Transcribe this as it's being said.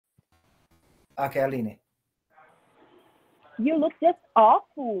Okay, Aline. You look just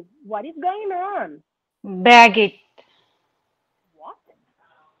awful. What is going on? Bag it. What?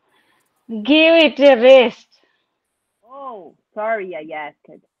 Give it a rest. Oh, sorry, I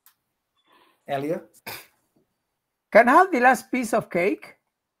asked. Elio. Can I have the last piece of cake?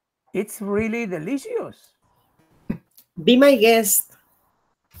 It's really delicious. Be my guest.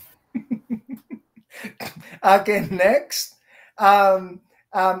 Okay, next.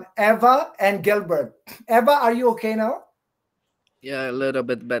 Eva and Gilbert. Eva, are you okay now? Yeah, a little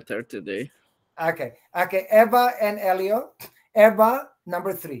bit better today. Okay. Okay, Eva and Elio. Eva,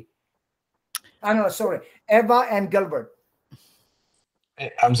 number 3. No, sorry. Eva and Gilbert.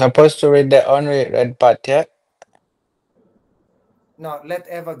 I'm supposed to read the only red part, yeah? No, let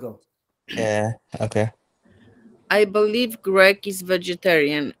Eva go. Yeah, okay. I believe Greg is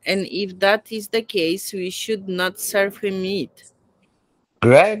vegetarian, and if that is the case, we should not serve him meat.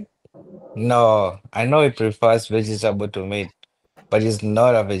 Greg? No, I know he prefers vegetable to meat, but he's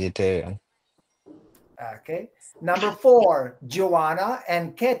not a vegetarian. Okay. Number 4, Joanna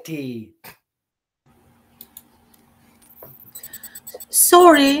and Katie.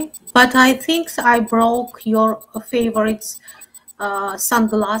 Sorry, but I think I broke your favorite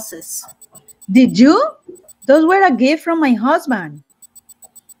sunglasses. Did you? Those were a gift from my husband.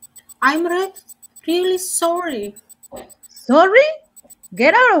 I'm really sorry. Sorry?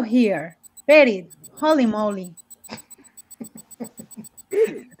 Get out of here. Petty, holy moly.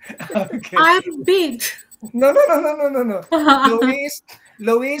 Okay. I'm big. No.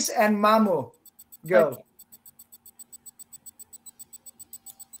 Luis and Mamu. Go. Okay.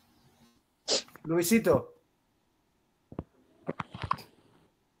 Luisito.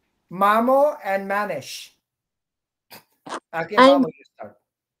 Mamo and Manish. Okay, I'm Mamo, you start.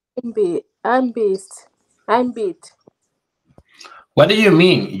 I'm beat. I'm beat. What do you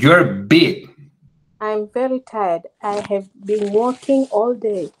mean? You're big. I'm very tired. I have been working all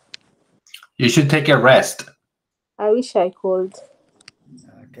day. You should take a rest. I wish I could.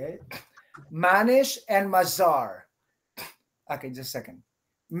 Okay. Manish and Mazar. Okay, just a second.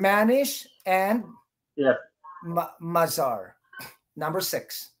 Manish and Mazar. Number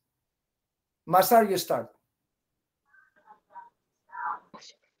 6. Mazar, you start.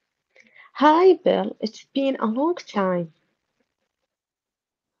 Hi, Bill. It's been a long time.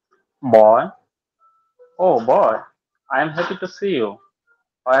 Boy, oh boy, I am happy to see you.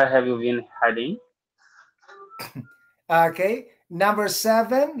 Where have you been hiding? Okay. Number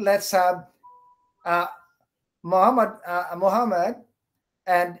 7, let's have Muhammad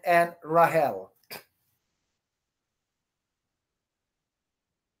and Rahel.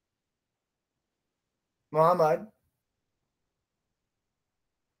 Muhammad.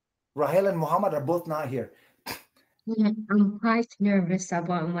 Rahel and Muhammad are both not here. I'm quite nervous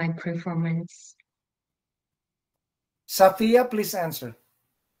about my performance. Safia, please answer.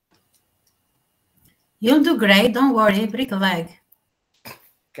 You'll do great. Don't worry. Break a leg.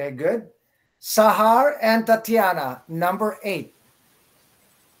 Okay, good. Sahar and Tatiana, number 8.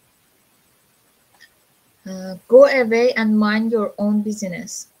 Go away and mind your own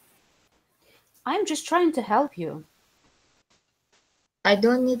business. I'm just trying to help you. I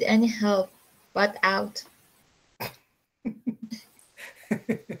don't need any help, but out.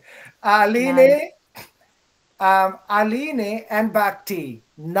 Aline and Bhakti,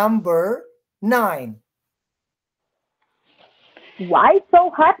 number 9. Why so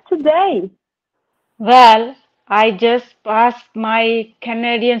hot today? Well, I just passed my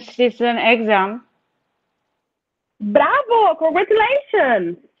Canadian citizen exam. Bravo!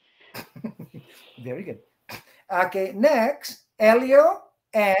 Congratulations! Very good. Okay, next, Elio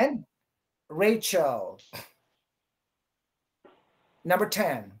and Rachel. Number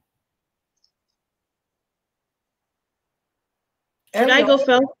 10. Should I go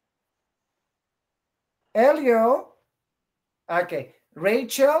first? Elio. Okay.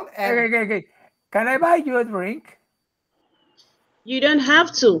 Rachel and... Okay. Can I buy you a drink? You don't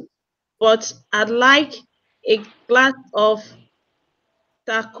have to, but I'd like a glass of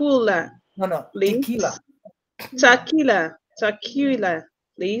tequila. No, please. Tequila,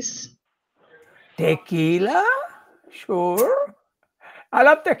 please. Tequila? Sure. I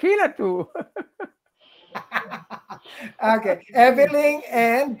love tequila too. Okay. Evelyn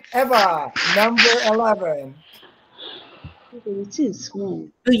and Eva, number 11.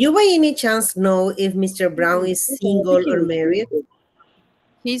 Do you by any chance know if Mr. Brown is single or married?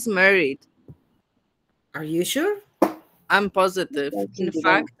 He's married. Are you sure? I'm positive. In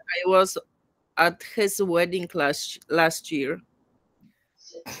fact, I was at his wedding last year.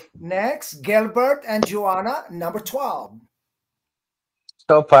 Next, Gilbert and Joanna, number 12.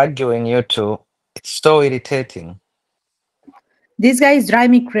 Stop arguing, you two. It's so irritating. This guy is drive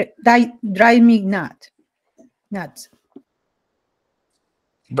me nuts.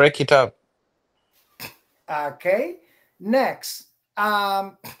 Break it up. Okay. Next.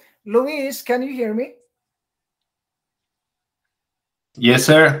 Luis, can you hear me? Yes,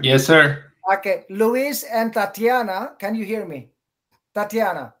 sir. Yes, sir. Okay. Luis and Tatiana, can you hear me?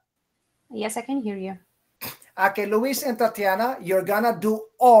 Tatiana. Yes, I can hear you. Okay, Luis and Tatiana, you're gonna do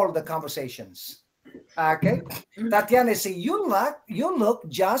all the conversations. Okay. Tatiana, say you look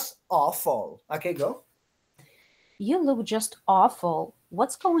just awful. Okay, go. You look just awful.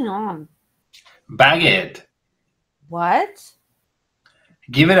 What's going on? Bag it. What?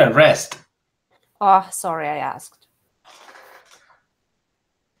 Give it a rest. Oh, sorry, I asked.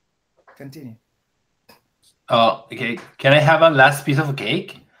 Continue. Oh, okay. Can I have a last piece of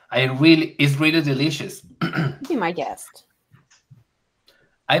cake? It's really delicious. Be my guest.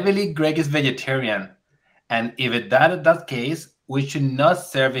 I believe Greg is vegetarian, and if that case, we should not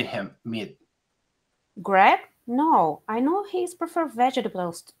serve him meat. Greg? No, I know he's prefer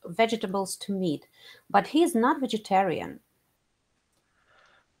vegetables to meat, but he's not vegetarian.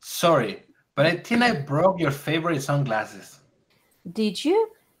 Sorry, but I think I broke your favorite sunglasses. Did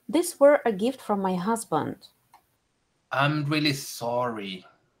you? These were a gift from my husband. I'm really sorry.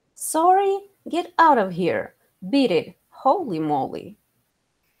 Sorry? Get out of here. Beat it. Holy moly.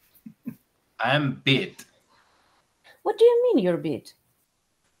 I'm beat. What do you mean you're beat?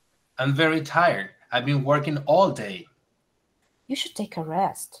 I'm very tired. I've been working all day. You should take a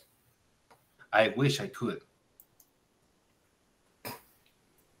rest. I wish I could.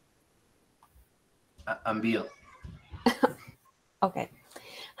 I'm Bill. Okay.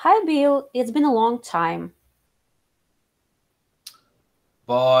 Hi, Bill. It's been a long time.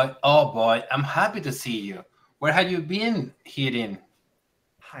 Boy, oh boy, I'm happy to see you. Where have you been hiding?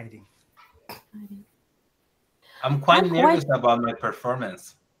 Hiding. I'm quite nervous about my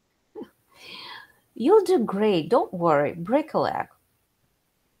performance. You'll do great. Don't worry. Break a leg.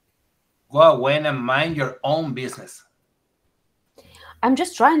 Go away and mind your own business. I'm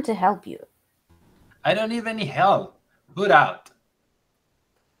just trying to help you. I don't need any help. Put out.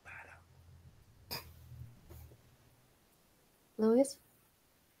 Louis?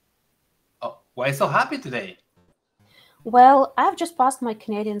 Oh, why so happy today? Well, I've just passed my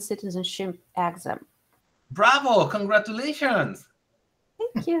Canadian citizenship exam. Bravo! Congratulations!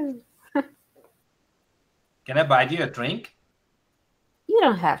 Thank you. Can I buy you a drink? You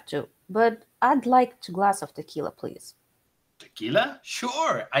don't have to, but I'd like a glass of tequila, please. Tequila?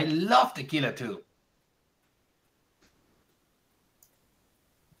 Sure! I love tequila too.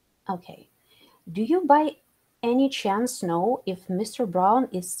 Okay. Do you by any chance know if Mr. Brown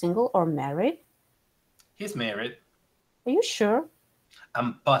is single or married? He's married. Are you sure?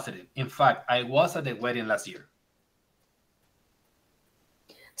 I'm positive. In fact, I was at the wedding last year.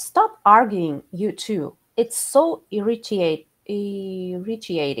 Stop arguing, you two. It's so irritating.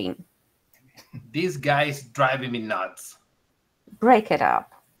 This guy's driving me nuts. Break it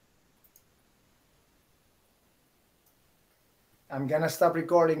up. I'm gonna stop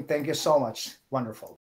recording. Thank you so much. Wonderful.